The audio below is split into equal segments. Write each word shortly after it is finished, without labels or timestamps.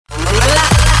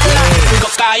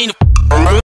Hey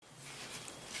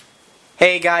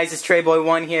guys, it's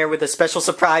Treyboy1 here with a special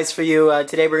surprise for you.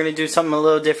 Today we're going to do something a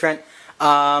little different.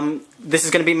 This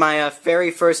is going to be my very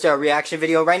first reaction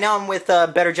video. Right now I'm with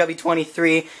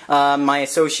Betterjubby23, my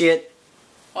associate.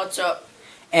 What's up?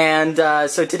 And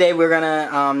so today we're going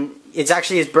to, it's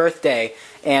actually his birthday.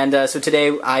 And so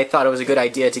today I thought it was a good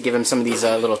idea to give him some of these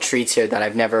little treats here that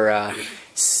I've never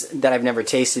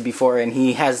tasted before, and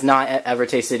he has not ever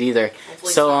tasted either.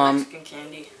 Hopefully so it's not Mexican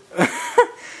candy.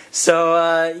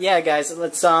 So yeah, guys,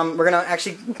 let's we're gonna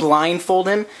actually blindfold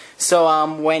him.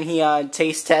 So when he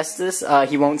taste tests this,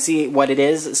 he won't see what it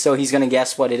is. So he's gonna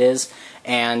guess what it is,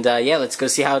 and yeah, let's go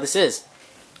see how this is.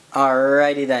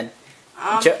 Alrighty then.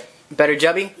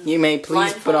 Betterjubby, you may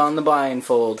please put on the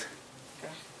blindfold.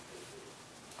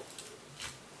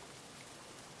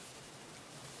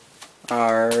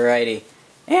 Alrighty.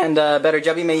 And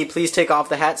Betterjubby, may you please take off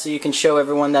the hat so you can show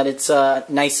everyone that it's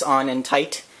nice on and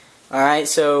tight. Alright,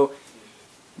 so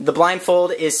the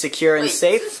blindfold is secure and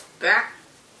safe. Is this back?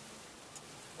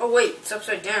 Oh wait, it's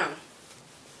upside down.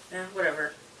 Yeah,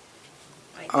 whatever.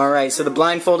 Alright, so the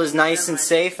blindfold is nice and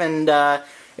safe, and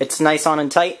it's nice on and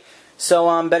tight. So,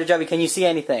 Betterjubby, can you see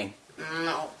anything?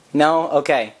 No. No?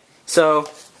 Okay. So,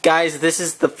 guys, this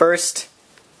is the first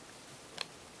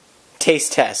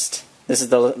taste test. This is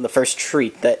the first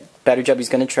treat that Betterjubby's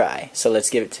going to try. So let's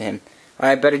give it to him.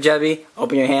 Alright, Betterjubby,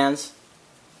 open your hands.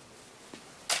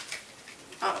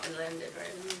 Oh, it landed right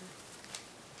in there.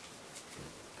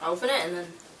 I'll open it and then...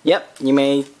 Yep, you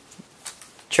may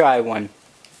try one.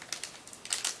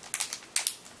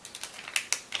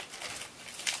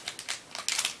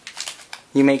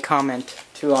 You may comment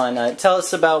too on, tell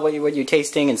us about what you're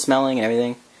tasting and smelling and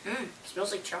everything. It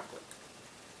smells like chocolate.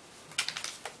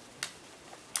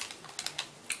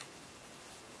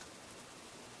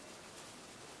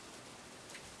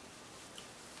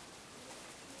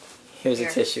 Here's a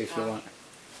tissue if you want.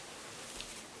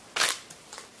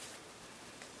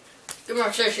 Give me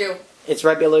a tissue. It's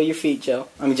right below your feet, Joe.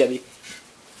 I mean, Jubby.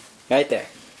 Right there.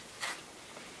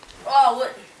 Oh,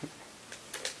 what?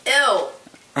 Ew.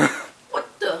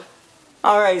 What the?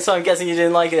 Alright, so I'm guessing you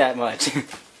didn't like it that much.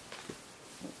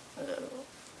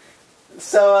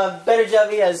 So,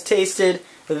 Betterjubby has tasted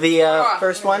the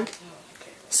first one.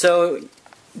 So,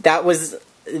 that was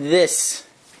this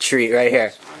treat right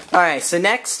here. Alright, so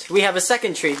next we have a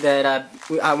second treat that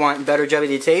I want Betterjubby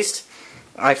to taste.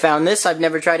 I found this, I've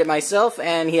never tried it myself,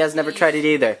 and he has never tried it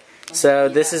either. So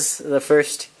this is the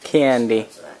first candy.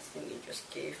 That's that thing you just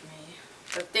gave me.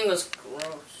 That thing was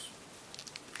gross.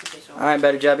 Okay, so Alright,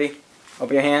 Betterjubby,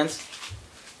 open your hands.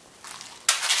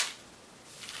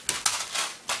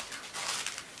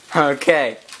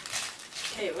 Okay.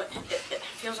 Hey, what? It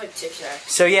feels like Tic Tac.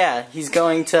 So yeah, he's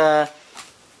going to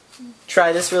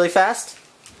try this really fast.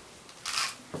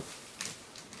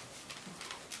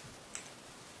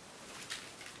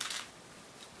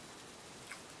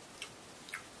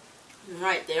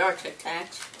 Right, they are Tic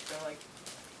Tacs. They're like...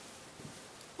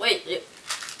 Wait, these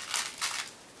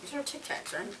are Tic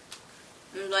Tacs, right?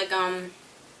 Like,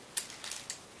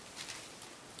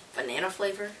 banana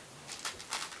flavor.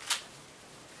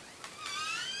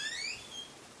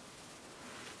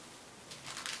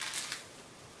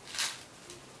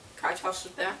 Can I toss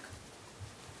it back?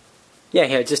 Yeah,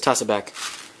 here, just toss it back.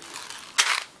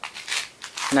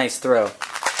 Nice throw.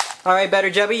 Alright,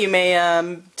 Betterjubby, you may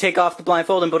take off the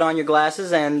blindfold and put on your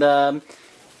glasses, and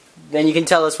then you can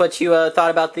tell us what you thought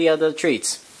about the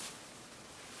treats.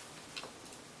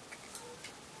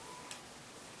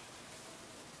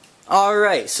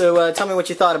 Alright, so tell me what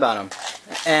you thought about them.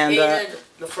 And, hated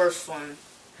the first one.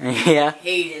 Yeah?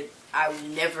 Hated. I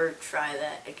would never try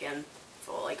that again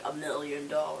for like $1 million.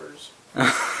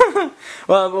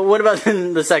 Well, but what about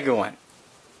the second one?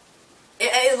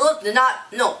 It looked the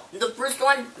first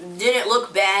one didn't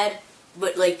look bad,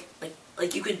 but like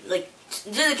you could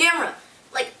to the camera,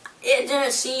 like it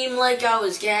didn't seem like I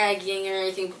was gagging or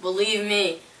anything. But believe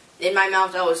me, in my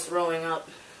mouth I was throwing up.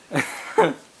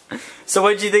 So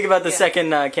what did you think about the second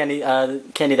candy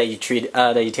that you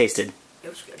tasted? It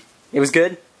was good. It was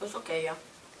good? It was okay, yeah.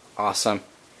 Awesome.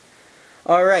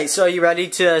 Alright, so are you ready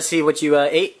to see what you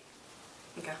ate?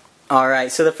 Okay.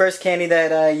 Alright, so the first candy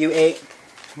that you ate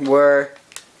were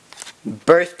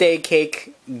birthday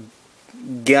cake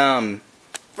gum.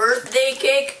 Birthday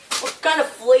cake? What kind of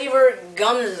flavor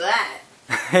gum is that?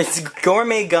 It's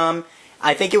gourmet gum.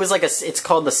 I think it was like it's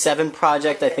called the 7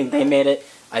 Project. I think they made it.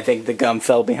 I think the gum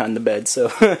fell behind the bed, so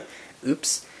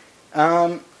oops.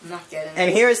 I'm not getting it.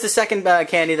 And here is the second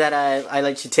candy that I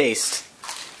let you taste.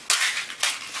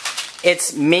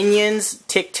 It's Minions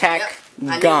Tic Tac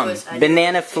gum,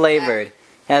 banana flavored.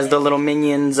 Has the little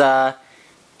minions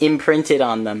imprinted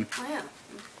on them. Oh yeah.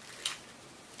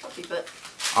 I'll keep it.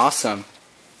 Awesome.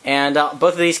 And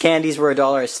both of these candies were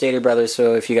 $1 at Stater Brothers,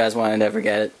 so if you guys wanted to ever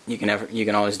get it, you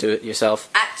can always do it yourself.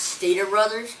 At Stater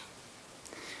Brothers?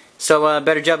 So,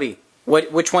 Betterjubby,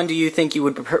 which one do you think you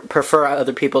would prefer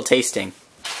other people tasting?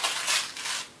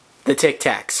 The Tic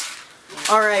Tacs.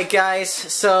 Alright guys,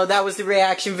 so that was the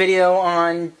reaction video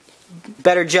on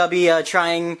Betterjubby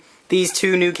trying these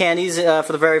two new candies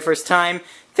for the very first time.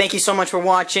 Thank you so much for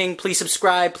watching. Please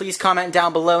subscribe. Please comment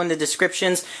down below in the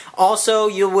descriptions. Also,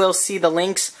 you will see the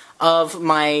links of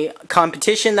my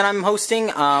competition that I'm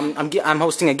hosting. I'm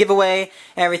hosting a giveaway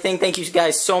and everything. Thank you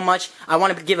guys so much. I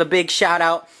want to give a big shout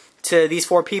out to these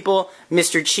 4 people: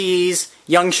 Mr. Cheese,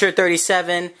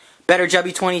 YoungShirt37,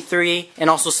 Betterjubby23, and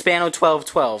also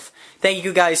Spano1212. Thank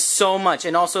you guys so much,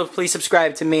 and also please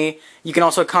subscribe to me. You can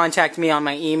also contact me on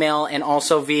my email and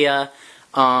also via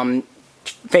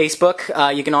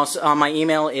Facebook. You can also, on my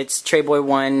email, it's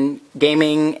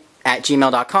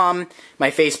trayboy1gaming@gmail.com. My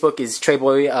Facebook is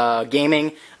Trayboy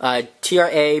Gaming,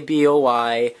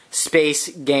 TRABOY space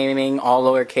gaming, all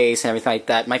lowercase and everything like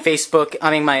that. My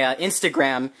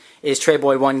Instagram is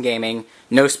Trayboy1gaming,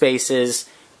 no spaces,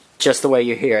 just the way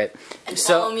you hear it. And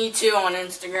follow me too on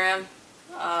Instagram,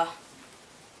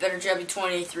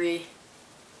 Betterjubby23.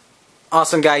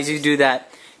 Awesome, guys, you do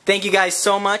that. Thank you guys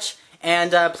so much.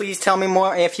 And please tell me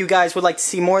more if you guys would like to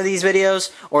see more of these videos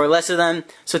or less of them.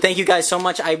 So thank you guys so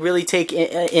much. I really take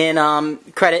in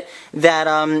credit that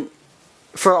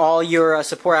for all your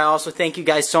support. I also thank you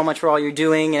guys so much for all you're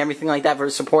doing and everything like that, for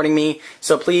supporting me.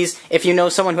 So please, if you know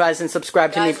someone who hasn't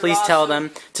subscribed to me, please tell them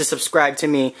to subscribe to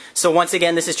me. So once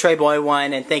again, this is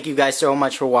Trayboy1, and thank you guys so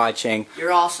much for watching.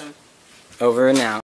 You're awesome. Over and out.